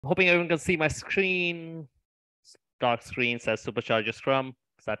hoping everyone can see my screen. Dark screen says Supercharge Scrum.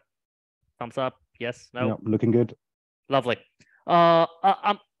 Is that thumbs up? Yes? No? Yeah, looking good. Lovely. I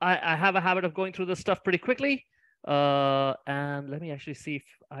have a habit of going through this stuff pretty quickly. And let me actually see if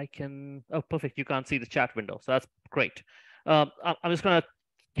I can. Oh, perfect. You can't see the chat window. So that's great. I'm just going to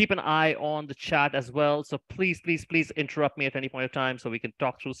keep an eye on the chat as well. So please, please, please interrupt me at any point of time so we can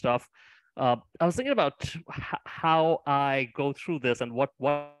talk through stuff. I was thinking about how I go through this and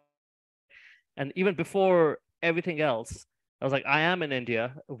and even before everything else, I was like, I am in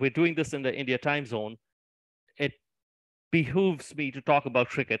India. We're doing this in the India time zone. It behooves me to talk about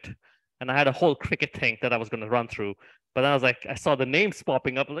cricket. And I had a whole cricket thing that I was going to run through. But then I was like, I saw the names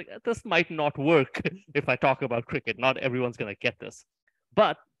popping up. I was like, this might not work if I talk about cricket. Not everyone's going to get this.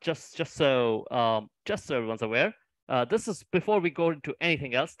 But just so everyone's aware, this is before we go into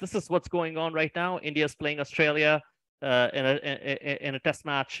anything else. This is what's going on right now. India's playing Australia in a test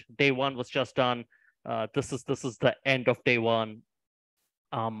match. Day one was just done. This is the end of day one.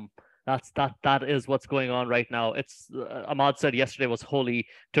 That is what's going on right now. It's Ahmad said yesterday was Holi.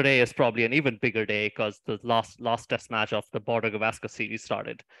 Today is probably an even bigger day because the last test match of the Border Gavaskar series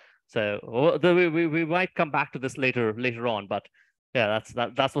started. So we might come back to this later on, but yeah,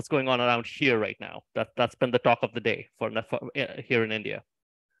 that's what's going on around here right now. That's been the talk of the day for here in India.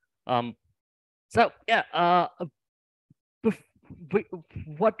 So yeah,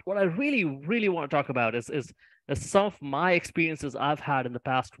 what I really want to talk about is some of my experiences I've had in the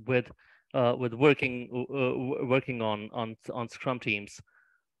past with working on Scrum teams,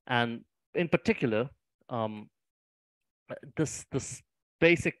 and in particular, this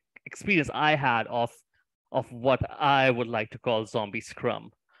basic experience I had of what I would like to call zombie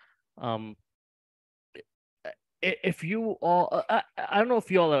Scrum. If you all, I don't know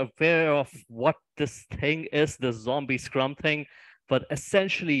if you all are aware of what this thing is, the zombie Scrum thing, but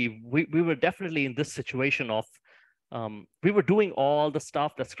essentially we were definitely in this situation of we were doing all the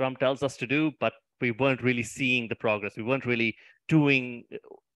stuff that Scrum tells us to do, but we weren't really seeing the progress. We weren't really doing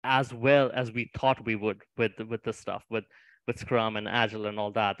as well as we thought we would with this stuff, with Scrum and Agile and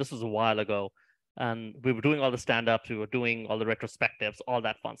all that. This was a while ago, and we were doing all the stand-ups, we were doing all the retrospectives, all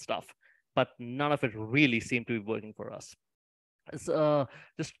that fun stuff, but none of it really seemed to be working for us.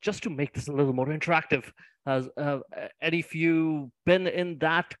 Just to make this a little more interactive, has any of you been in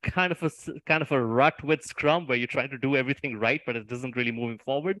that kind of a rut with Scrum where you're trying to do everything right, but it isn't really moving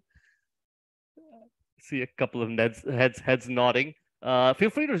forward? See a couple of heads nodding. Feel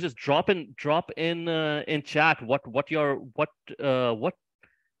free to just drop in chat what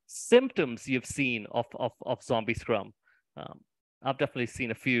symptoms you've seen of zombie Scrum. I've definitely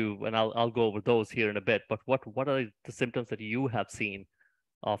seen a few, and I'll go over those here in a bit. But what are the symptoms that you have seen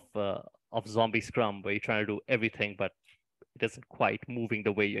of zombie Scrum, where you're trying to do everything, but it isn't quite moving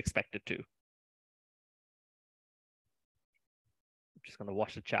the way you expect it to? I'm just going to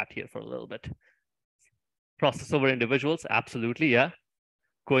watch the chat here for a little bit. Process over individuals, absolutely, yeah.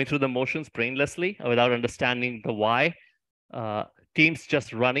 Going through the motions brainlessly without understanding the why. Teams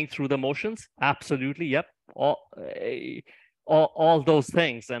just running through the motions, absolutely, yep. All those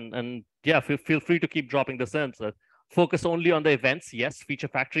things, and yeah, feel free to keep dropping this in. So focus only on the events, yes. Feature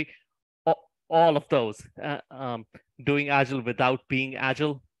factory, all of those. Doing Agile without being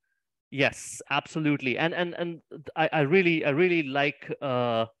Agile, yes, absolutely. And I really like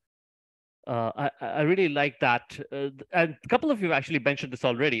I really like that. And a couple of you have actually mentioned this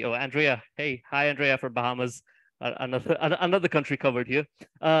already. Oh, Andrea, hey, hi, Andrea from Bahamas. Another country covered here.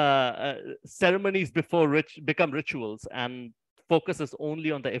 Ceremonies become rituals, and focus is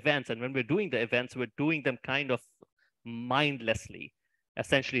only on the events. And when we're doing the events, we're doing them kind of mindlessly,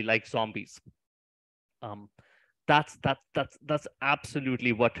 essentially like zombies. That's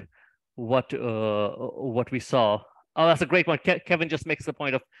absolutely what we saw. Oh, that's a great one. Kevin just makes the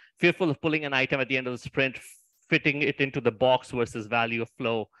point of fearful of pulling an item at the end of the sprint, fitting it into the box versus value of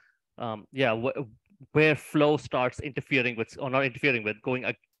flow. Yeah, where flow starts interfering with, or not interfering with, going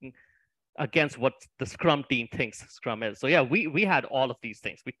against what the Scrum team thinks Scrum is. So yeah, we had all of these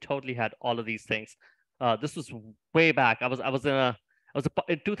things. We totally had all of these things. This was way back. I was in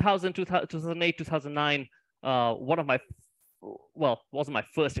 2008, 2009. One of my, well, wasn't my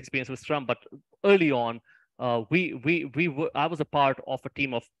first experience with Scrum, but early on, I was a part of a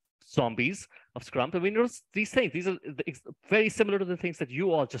team of zombies of Scrum. I mean, these things. These are very similar to the things that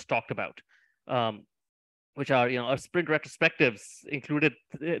you all just talked about, which are, our sprint retrospectives included.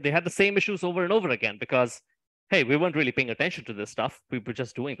 They had the same issues over and over again because, hey, we weren't really paying attention to this stuff. We were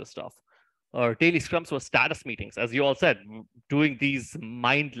just doing this stuff. Our daily Scrums were status meetings, as you all said, doing these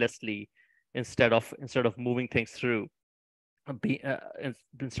mindlessly instead of moving things through.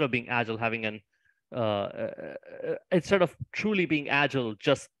 instead of being agile, having an instead of truly being agile,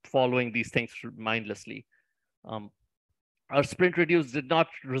 just following these things mindlessly. Our sprint reviews did not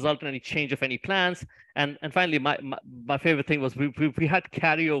result in any change of any plans. And finally, my favorite thing was we had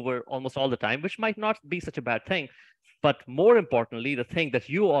carryover almost all the time, which might not be such a bad thing. But more importantly, the thing that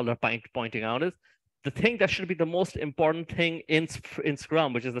you all are pointing out is the thing that should be the most important thing in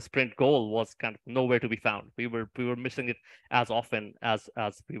Scrum, which is the sprint goal, was kind of nowhere to be found. We were missing it as often as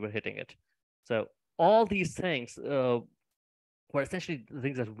we were hitting it. So all these things were essentially the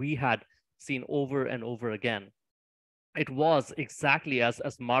things that we had seen over and over again. It was exactly as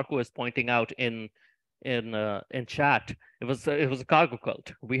Marco is pointing out in chat. It was a cargo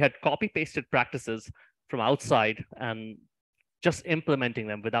cult. We had copy pasted practices from outside and just implementing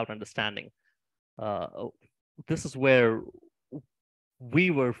them without understanding. This is where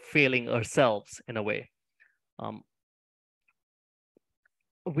we were failing ourselves in a way.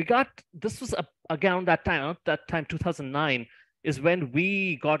 This was around that time. That time, 2009, is when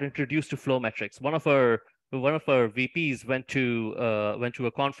we got introduced to flow metrics. One of our VPs went to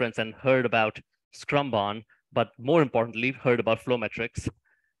a conference and heard about Scrumban, but more importantly, heard about flow metrics.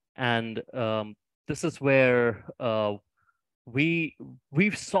 And this is where we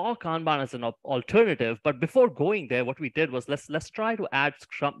saw Kanban as an alternative. But before going there, what we did was let's try to add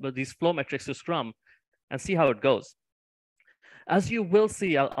these flow metrics to Scrum and see how it goes. As you will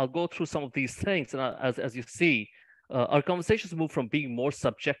see, I'll go through some of these things, and as you see, our conversations move from being more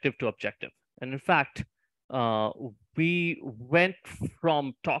subjective to objective. And in fact, we went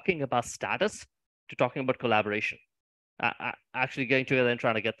from talking about status to talking about collaboration, actually getting together and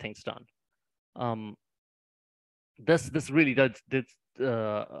trying to get things done. This really did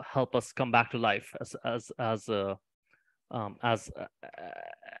help us come back to life as a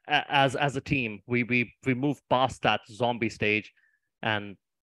team. We moved past that zombie stage and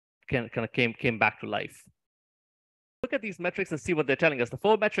kind of came back to life. Look at these metrics and see what they're telling us. The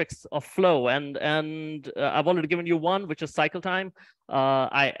 4 metrics of flow, and I've already given you one, which is cycle time.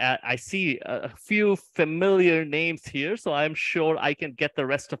 I see a few familiar names here, so I'm sure I can get the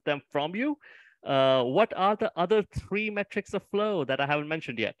rest of them from you. What are the other 3 metrics of flow that I haven't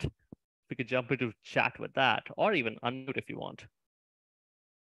mentioned yet? We could jump into chat with that, or even unmute if you want.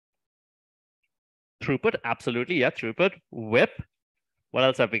 Throughput, absolutely, yeah, throughput. WIP, what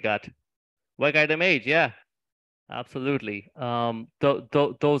else have we got? Work item age, yeah, absolutely.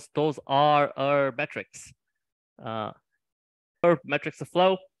 Those are our metrics. Our metrics of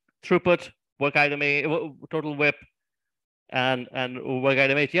flow, throughput, work item age, total WIP, and work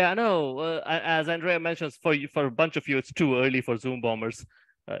item age. Yeah, I know. As Andrea mentions, for a bunch of you, it's too early for Zoom bombers.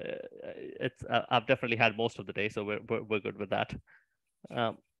 I've definitely had most of the day, so we're good with that.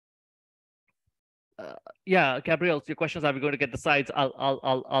 Yeah, Gabrielle, your questions, are we going to get the slides?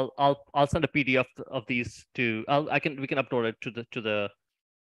 I'll send a PDF of these to. We can upload it to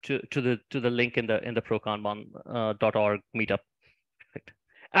the link in the ProKanban.org meetup. Perfect.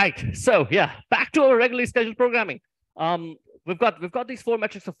 All right, so yeah, back to our regularly scheduled programming. We've got these 4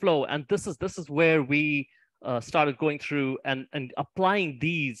 metrics of flow, and this is where we started going through and applying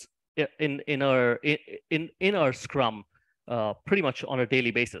these in our Scrum pretty much on a daily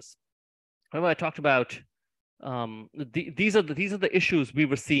basis. Remember, I talked about these are the issues we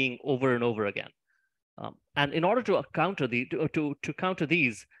were seeing over and over again, and in order to counter these,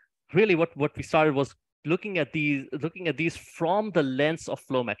 really what we started was looking at these from the lens of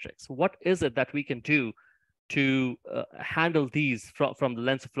flow metrics. What is it that we can do to handle these from the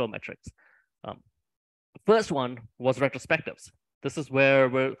lens of flow metrics? First one was retrospectives. This is where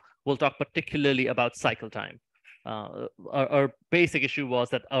we'll talk particularly about cycle time. Our basic issue was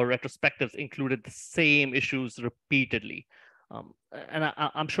that our retrospectives included the same issues repeatedly. And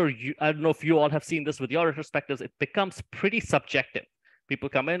I'm sure I don't know if you all have seen this with your retrospectives. It becomes pretty subjective. People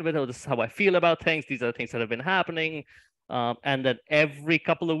come in with, oh, this is how I feel about things. These are the things that have been happening. And then every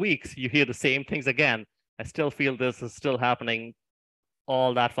couple of weeks, you hear the same things again. I still feel this is still happening,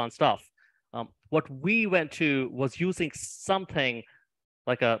 all that fun stuff. What we went to was using something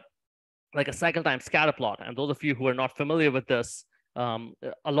like a cycle time scatter plot. And those of you who are not familiar with this, along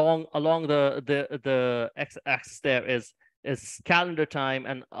the x-axis there is calendar time,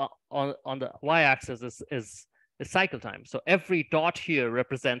 and on the y-axis is cycle time. So every dot here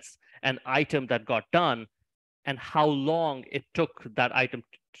represents an item that got done, and how long it took that item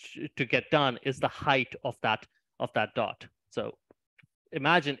to get done is the height of that dot. So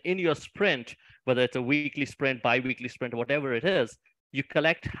imagine in your sprint, whether it's a weekly sprint, bi-weekly sprint, whatever it is, you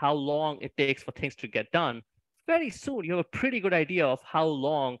collect how long it takes for things to get done. Very soon, you have a pretty good idea of how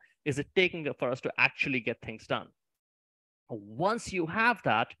long is it taking for us to actually get things done. Once you have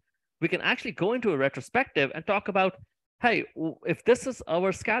that, we can actually go into a retrospective and talk about, hey, if this is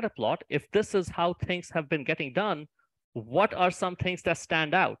our scatter plot, if this is how things have been getting done, what are some things that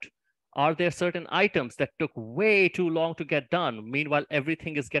stand out? Are there certain items that took way too long to get done? Meanwhile,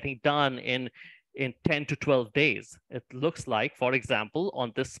 everything is getting done in 10 to 12 days. It looks like, for example,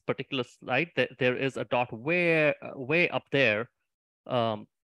 on this particular slide, that there is a dot way up there. That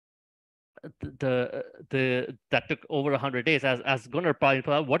took over 100 days. As Gunnar pointed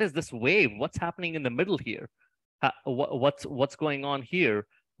out, what is this wave? What's happening in the middle here? What's going on here?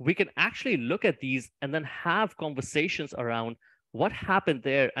 We can actually look at these and then have conversations around what happened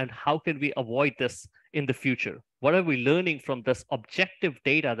there and how can we avoid this in the future? What are we learning from this objective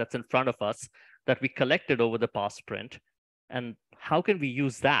data that's in front of us that we collected over the past sprint? And how can we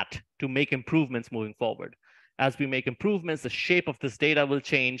use that to make improvements moving forward? As we make improvements, the shape of this data will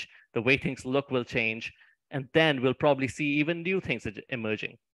change, the way things look will change, and then we'll probably see even new things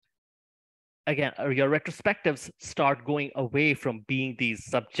emerging. Again, your retrospectives start going away from being these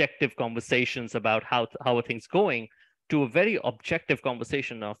subjective conversations about how are things going to a very objective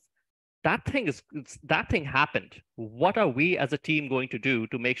conversation of that thing happened. What are we as a team going to do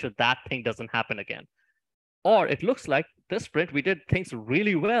to make sure that thing doesn't happen again? Or it looks like this sprint we did things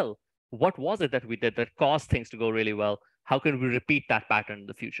really well. What was it that we did that caused things to go really well? How can we repeat that pattern in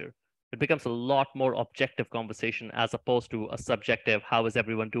the future? It becomes a lot more objective conversation as opposed to a subjective, how is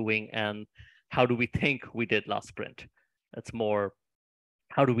everyone doing and how do we think we did last sprint? It's more,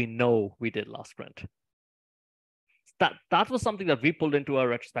 how do we know we did last sprint? That was something that we pulled into our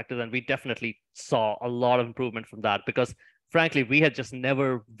retrospective, and we definitely saw a lot of improvement from that because frankly, we had just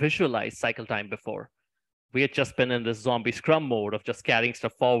never visualized cycle time before. We had just been in this zombie scrum mode of just carrying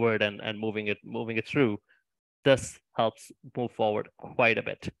stuff forward and moving it through. This helps move forward quite a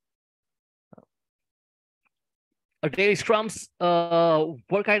bit. Our daily scrums,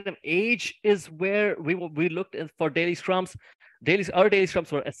 work item age is where we looked for daily scrums. Our daily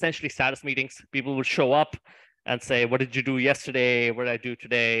scrums were essentially status meetings. People would show up and say, what did you do yesterday? What did I do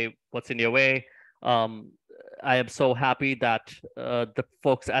today? What's in your way? I am so happy that the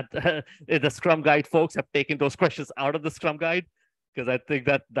folks at the Scrum Guide folks have taken those questions out of the Scrum Guide, because I think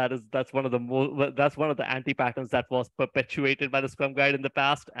that's one of the anti-patterns that was perpetuated by the Scrum Guide in the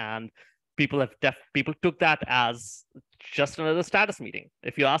past, and people took that as just another status meeting.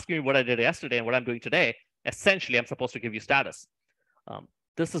 If you ask me what I did yesterday and what I'm doing today, essentially I'm supposed to give you status.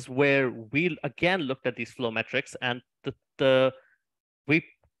 This is where we again looked at these flow metrics, and we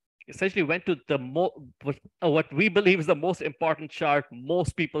essentially went to what we believe is the most important chart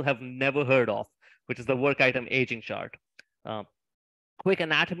most people have never heard of, which is the work item aging chart. Quick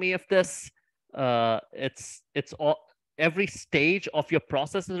anatomy of this: it's all, every stage of your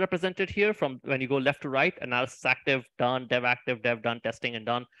process is represented here, from when you go left to right: analysis active, done; dev active, dev done; testing and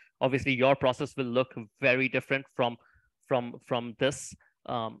done. Obviously, your process will look very different from this.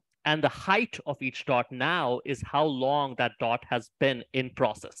 And the height of each dot now is how long that dot has been in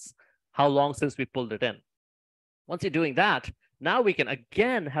process, how long since we pulled it in. Once you're doing that, now we can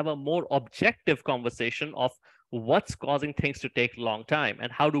again have a more objective conversation of what's causing things to take a long time,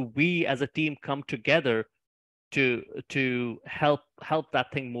 and how do we as a team come together to help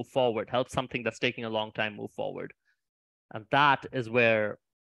that thing move forward, help something that's taking a long time move forward. And that is where,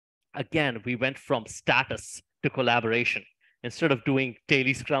 again, we went from status to collaboration. Instead of doing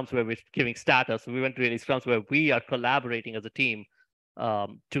daily scrums where we're giving status, we went to daily scrums where we are collaborating as a team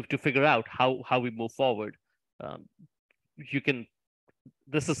to figure out how we move forward.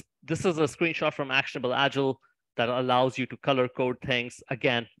 This is a screenshot from Actionable Agile that allows you to color code things.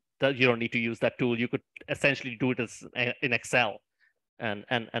 Again, you don't need to use that tool. You could essentially do it in Excel and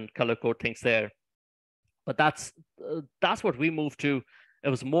color code things there. But that's what we moved to. It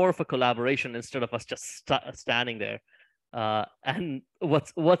was more of a collaboration instead of us just standing there. And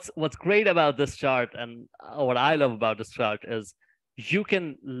what's great about this chart, and what I love about this chart, is you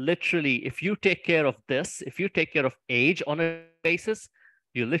can literally, if you take care of this, if you take care of age on a basis,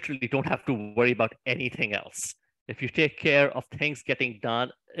 you literally don't have to worry about anything else. If you take care of things getting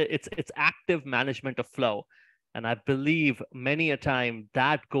done, it's active management of flow. And I believe many a time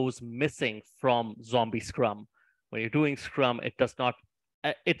that goes missing from zombie Scrum. When you're doing Scrum, it does not,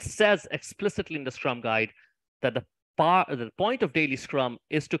 it says explicitly in the Scrum Guide that the point of daily Scrum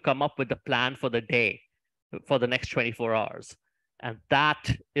is to come up with the plan for the day, for the next 24 hours. And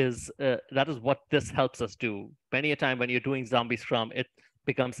that is what this helps us do. Many a time when you're doing zombie Scrum, it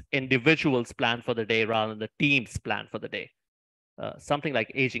becomes individuals' plan for the day rather than the team's plan for the day. Something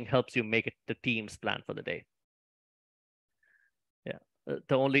like aging helps you make it the team's plan for the day. Yeah.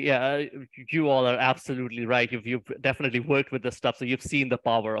 The only, yeah, you all are absolutely right. You've definitely worked with this stuff, so you've seen the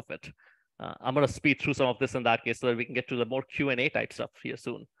power of it. I'm going to speed through some of this in that case so that we can get to the more Q&A type stuff here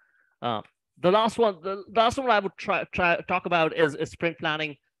soon. The last one I would try talk about is sprint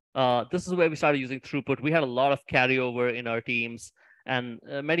planning. This is where we started using throughput. We had a lot of carryover in our teams, and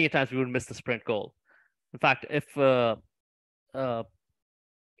many times we would miss the sprint goal. In fact,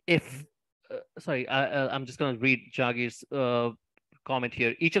 sorry, I'm just going to read Jagir's comment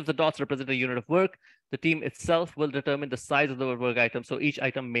here. Each of the dots represent a unit of work. The team itself will determine the size of the work item, so each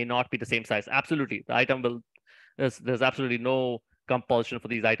item may not be the same size. Absolutely, the item will. There's absolutely no compulsion for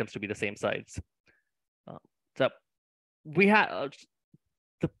these items to be the same size. So we had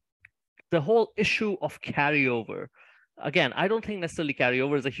the whole issue of carryover. Again, I don't think necessarily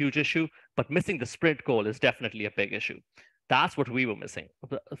carryover is a huge issue, but missing the sprint goal is definitely a big issue. That's what we were missing.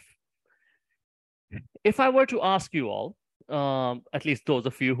 If I were to ask you all, at least those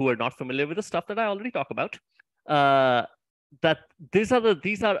of you who are not familiar with the stuff that I already talk about, that this is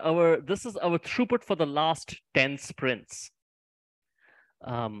our throughput for the last 10 sprints.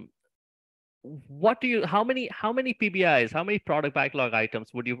 How many PBIs, how many product backlog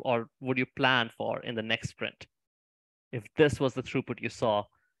items would you plan for in the next sprint if this was the throughput you saw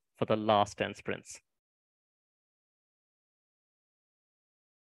for the last 10 sprints?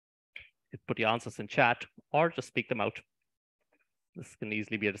 Put your answers in chat or just speak them out. This can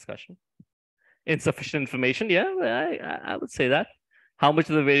easily be a discussion. Insufficient information, yeah, I would say that. How much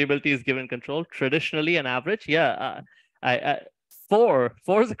of the variability is given control? Traditionally, an average, yeah. Four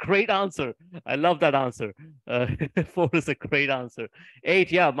is a great answer. I love that answer. 4 is a great answer.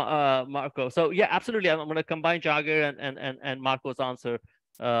 8, yeah, Marco. So yeah, absolutely. I'm going to combine Jagir and Marco's answer,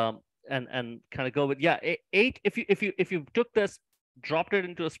 and kind of go with 8. If you took this, dropped it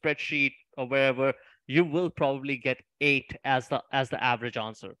into a spreadsheet or wherever, you will probably get 8 as the average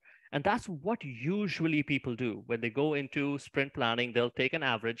answer. And that's what usually people do when they go into sprint planning. They'll take an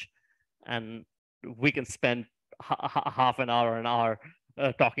average, and we can spend half an hour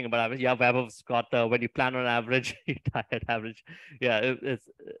talking about average. Yeah, Vaibhav's got when you plan on average, you die at average. Yeah, it's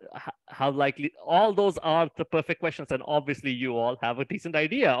how likely. All those are the perfect questions, and obviously you all have a decent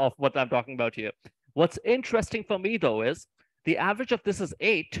idea of what I'm talking about here. What's interesting for me though is the average of this is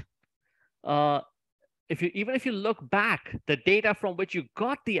 8. Even if you look back, the data from which you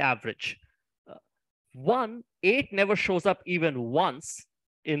got the average, 8 never shows up even once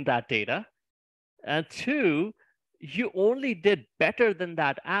in that data, and 2, you only did better than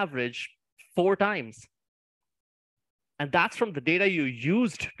that average 4 times. And that's from the data you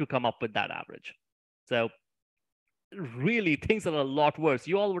used to come up with that average. So really, things are a lot worse.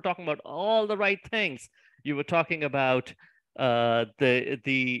 You all were talking about all the right things. You were talking about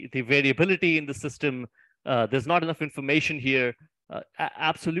the variability in the system. There's not enough information here.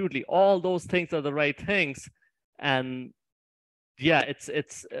 Absolutely, all those things are the right things. And yeah,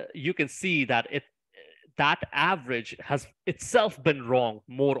 it's you can see that that average has itself been wrong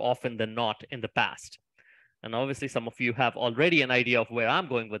more often than not in the past. And obviously some of you have already an idea of where I'm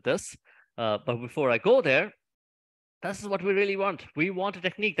going with this. But before I go there, this is what we really want. We want a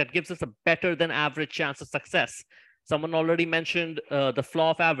technique that gives us a better than average chance of success. Someone already mentioned The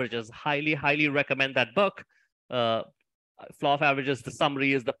Flaw of Averages. Highly recommend that book. Flaw of Averages, the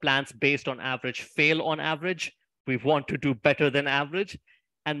summary is the plans based on average fail on average. We want to do better than average.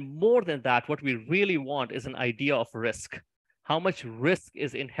 And more than that, what we really want is an idea of risk. How much risk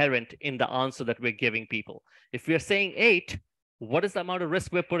is inherent in the answer that we're giving people? If we're saying 8, what is the amount of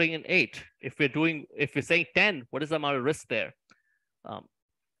risk we're putting in 8? If we're saying 10, what is the amount of risk there?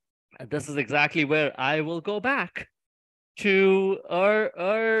 And this is exactly where I will go back to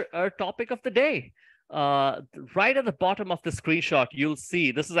our topic of the day. Right at the bottom of the screenshot, you'll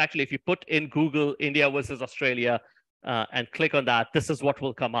see, this is actually, if you put in Google India versus Australia and click on that, this is what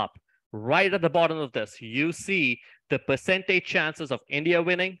will come up. Right at the bottom of this, you see the percentage chances of India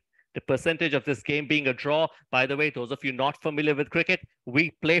winning, the percentage of this game being a draw. By the way, those of you not familiar with cricket,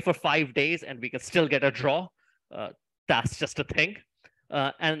 we play for 5 days and we can still get a draw. That's just a thing.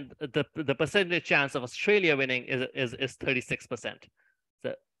 And the percentage chance of Australia winning is 36%.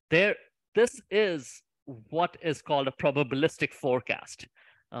 So this is what is called a probabilistic forecast.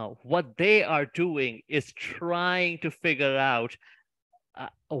 What they are doing is trying to figure out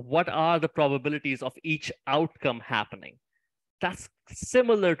what are the probabilities of each outcome happening. That's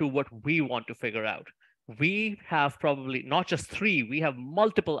similar to what we want to figure out. We have probably not just 3, we have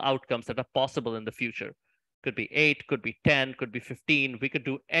multiple outcomes that are possible in the future. Could be 8, could be 10, could be 15. We could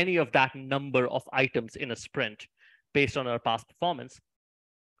do any of that number of items in a sprint based on our past performance.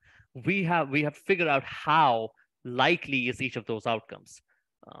 We have figured out how likely is each of those outcomes.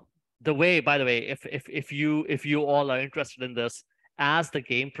 By the way, if you all are interested in this, as the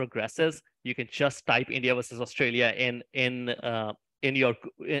game progresses, you can just type India versus Australia in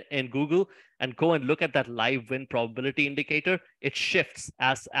Google and go and look at that live win probability indicator. It shifts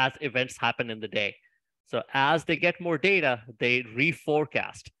as events happen in the day. So as they get more data, they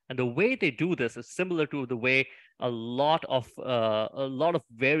reforecast, and the way they do this is similar to the way a lot of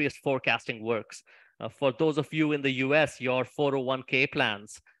various forecasting works. For those of you in the US, your 401k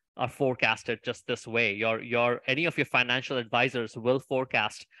plans are forecasted just this way. Any of your financial advisors will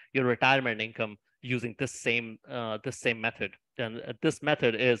forecast your retirement income using this same method. And this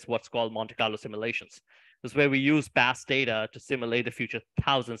method is what's called Monte Carlo simulations. This is where we use past data to simulate the future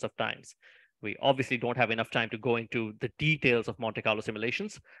thousands of times. We obviously don't have enough time to go into the details of Monte Carlo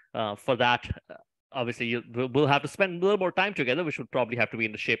simulations. For that, obviously, we'll have to spend a little more time together, which would probably have to be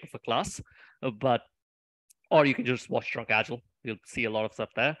in the shape of a class. Or you can just watch Drunk Agile. You'll see a lot of stuff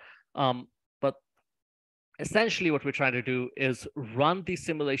there. But essentially what we're trying to do is run these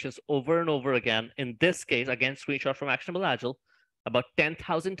simulations over and over again. In this case, again, screenshot from Actionable Agile, about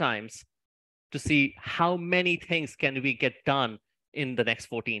 10,000 times to see how many things can we get done in the next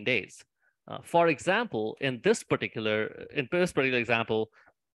 14 days. For example, in this particular example,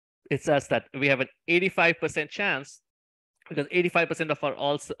 it says that we have an 85% chance, because 85%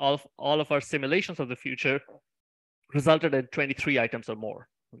 of all of our simulations of the future resulted in 23 items or more.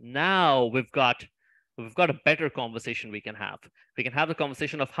 Now we've got a better conversation we can have. We can have the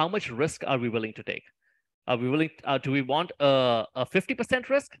conversation of how much risk are we willing to take. Are we willing? Do we want a 50%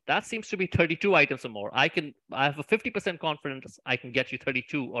 risk? That seems to be 32 items or more. I have a 50% confidence I can get you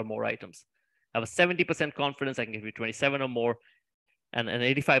 32 or more items. I have a 70% confidence I can give you 27 or more, and an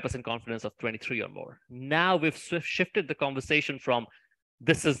 85% confidence of 23 or more. Now we've shifted the conversation from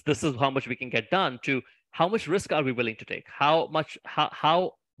this is how much we can get done to how much risk are we willing to take? How much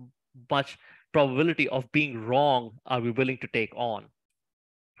probability of being wrong are we willing to take on?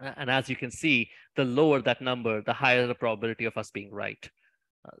 And as you can see, the lower that number, the higher the probability of us being right.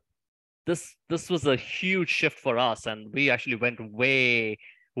 This was a huge shift for us, and we actually went way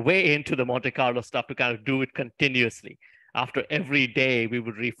into the Monte Carlo stuff to kind of do it continuously. After every day, we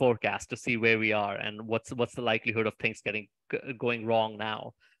would reforecast to see where we are and what's the likelihood of things going wrong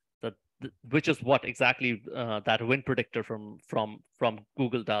now. Which is what exactly that win predictor from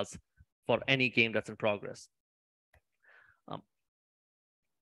Google does for any game that's in progress.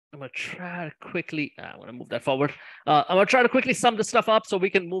 I'm gonna try to quickly. I'm gonna move that forward. I'm gonna try to quickly sum this stuff up so we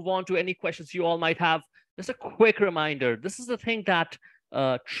can move on to any questions you all might have. Just a quick reminder: this is the thing that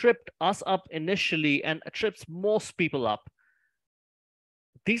tripped us up initially and trips most people up.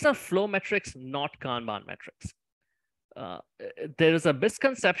 These are flow metrics, not Kanban metrics. There is a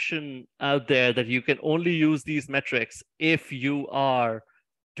misconception out there that you can only use these metrics if you are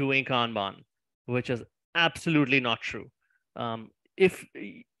doing Kanban, which is absolutely not true. If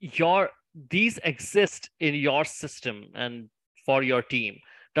these exist in your system and for your team,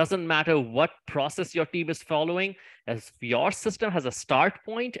 doesn't matter what process your team is following, as your system has a start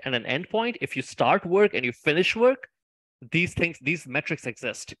point and an end point. If you start work and you finish work, these metrics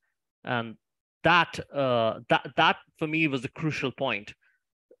exist. And that for me was a crucial point.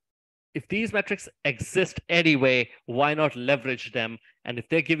 If these metrics exist anyway, why not leverage them? And if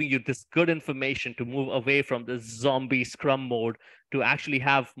they're giving you this good information to move away from this zombie Scrum mode to actually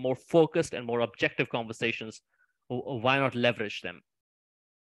have more focused and more objective conversations, why not leverage them?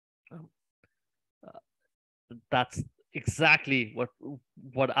 That's exactly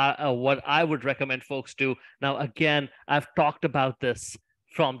what I would recommend folks do. Now, again, I've talked about this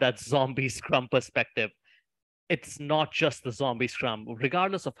from that zombie Scrum perspective. It's not just the zombie Scrum.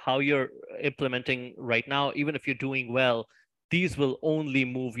 Regardless of how you're implementing right now, even if you're doing well, these will only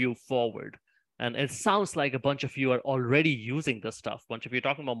move you forward. And it sounds like a bunch of you are already using this stuff. A bunch of you are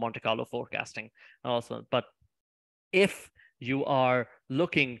talking about Monte Carlo forecasting also. But if you are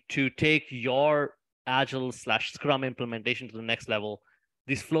looking to take your Agile / Scrum implementation to the next level,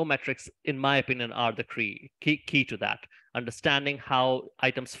 these flow metrics, in my opinion, are the key to that. Understanding how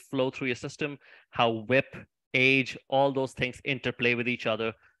items flow through your system, how WIP, age, all those things interplay with each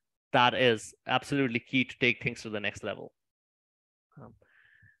other, that is absolutely key to take things to the next level.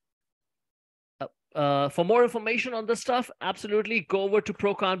 For more information on this stuff, absolutely go over to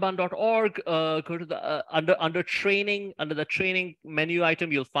prokanban.org. Go to the under training, under the training menu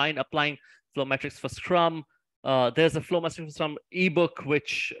item, you'll find applying flow metrics for Scrum. There's a flow metrics for Scrum ebook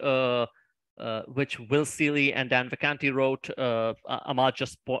which Will Seeley and Dan Vacanti wrote. Ahmad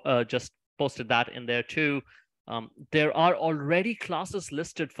just posted that in there too. There are already classes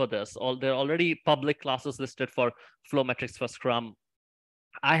listed for this. There are already public classes listed for flow metrics for Scrum.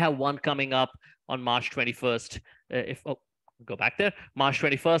 I have one coming up on March 21st. Go back there, March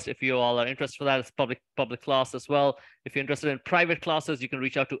 21st. If you all are interested for that, it's public class as well. If you're interested in private classes, you can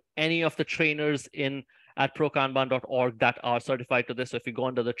reach out to any of the trainers at prokanban.org that are certified to this. So if you go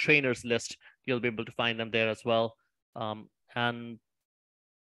under the trainers list, you'll be able to find them there as well. And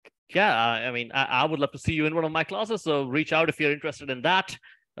yeah, I mean, I would love to see you in one of my classes. So reach out if you're interested in that.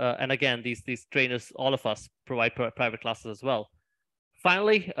 And again, these trainers, all of us provide private classes as well.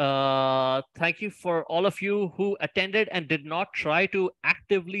 Finally, thank you for all of you who attended and did not try to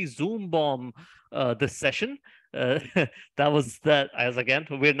actively Zoom bomb this session. That was that. As again,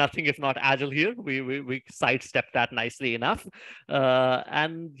 we're nothing if not agile here. We sidestepped that nicely enough.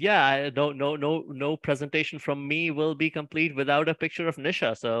 And yeah, no presentation from me will be complete without a picture of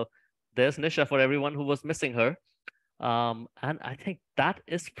Nisha. So there's Nisha for everyone who was missing her. And I think that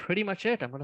is pretty much it. I'm gonna